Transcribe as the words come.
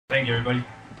Thank you, everybody.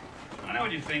 I know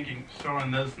what you're thinking, Soren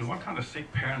Nielsen, what kind of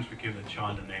sick parents would give a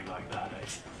child a name like that, eh?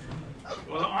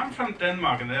 Well, I'm from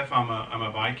Denmark, and therefore I'm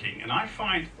a Viking, and I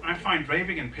find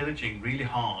raping and pillaging really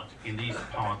hard in these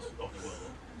parts of the world,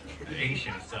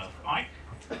 Asia and stuff. I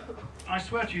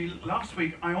swear to you, last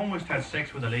week I almost had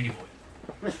sex with a ladyboy.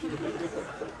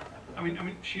 I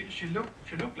mean, she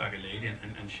looked like a lady,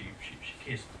 and she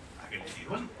kissed like a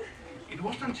lady. It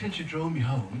wasn't until she drove me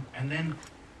home, and then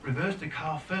reversed the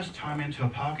car first time into a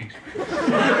parking space.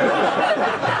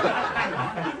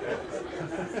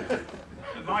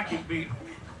 Viking,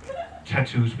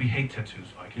 tattoos, we hate tattoos,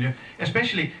 Viking. You know,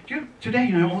 especially, today,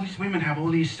 you know, all these women have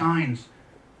all these signs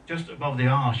just above the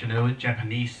arse, you know,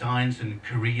 Japanese signs and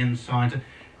Korean signs.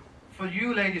 For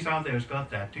you ladies out there who's got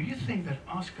that, do you think that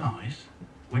us guys,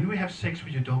 when we have sex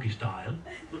with your doggy style,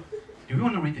 do we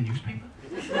want to read the newspaper?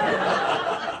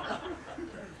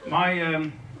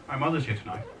 My mother's here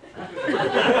tonight.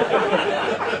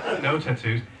 No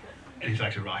tattoos. He's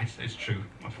actually right, it's true,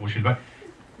 unfortunately. But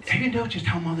have you noticed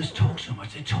how mothers talk so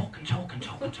much? They talk and talk and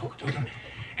talk and talk and talk.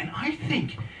 And I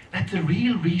think that the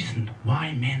real reason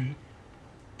why men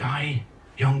die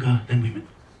younger than women,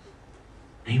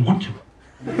 they want to.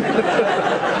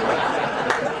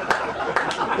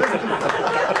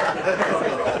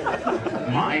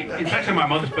 It's actually my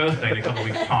mother's birthday in a couple of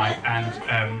weeks' time, and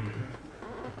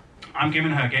I'm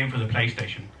giving her a game for the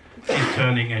PlayStation. She's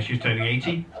turning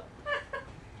 80.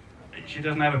 She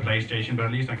doesn't have a PlayStation, but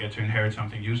at least I get to inherit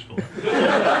something useful.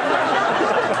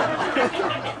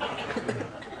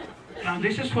 Now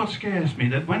this is what scares me,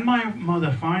 that when my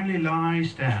mother finally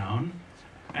lies down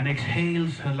and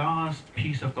exhales her last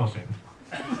piece of gossip,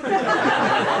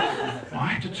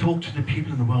 I have to talk to the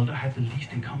people in the world I have the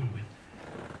least in common with.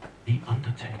 The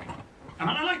Undertaker. And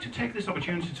I like to take this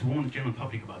opportunity to warn the general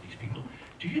public about these people.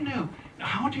 Do you know,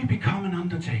 how do you become an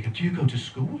undertaker? Do you go to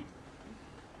school?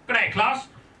 Good day, class.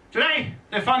 Today,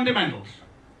 the fundamentals.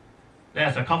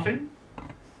 There's a coffin,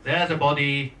 there's a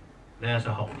body, there's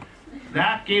a hole.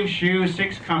 That gives you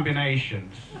 6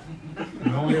 combinations.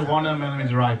 And only one of them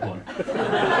is the right one.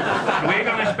 And we're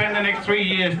going to spend the next 3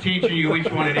 years teaching you which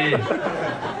one it is.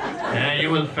 Yeah,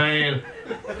 you will fail.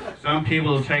 Some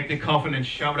people will take the coffin and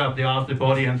shove it up the arse of the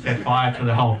body and set fire to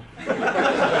the hole.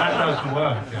 That doesn't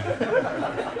work. Yeah.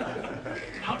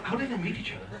 How did they meet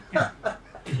each other?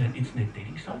 Is it an internet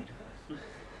dating site?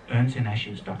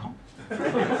 Earnsinashes.com?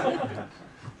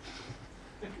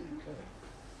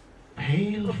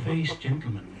 Pale-faced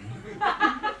gentleman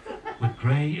with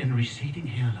grey and receding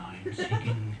hairline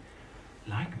seeking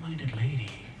like-minded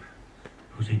lady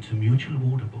who's into mutual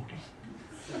waterboarding.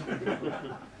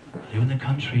 I live in the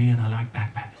country and I like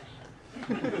backpackers.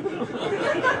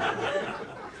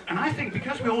 And I think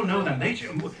because we all know them,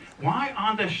 why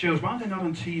aren't there shows, why are they not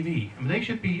on TV? I mean, they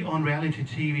should be on reality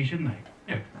TV, shouldn't they?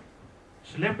 Yeah.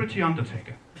 Celebrity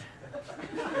Undertaker.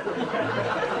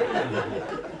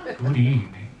 Good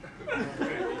evening.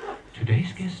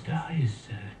 Today's guest star is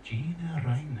Gina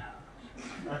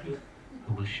Reinhardt,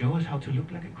 who will show us how to look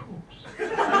like a corpse.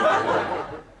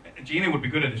 Gina would be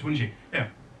good at this, wouldn't she? Yeah.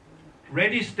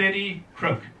 Ready, steady,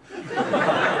 croak.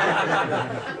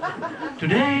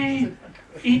 Today,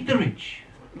 eat the rich.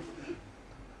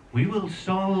 We will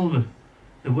solve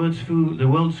the world's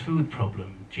food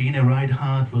problem. Gina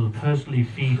Reinhardt will personally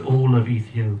feed all of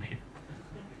Ethiopia.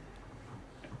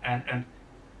 And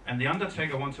the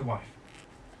Undertaker wants a wife.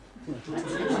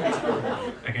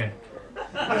 Again.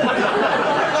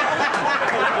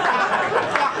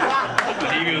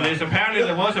 Apparently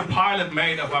there was a pilot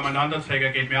made of I'm an Undertaker,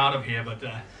 get me out of here, but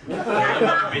they'll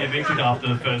be evicted after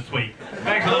the first week.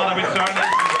 Thanks a lot, I've been Soren.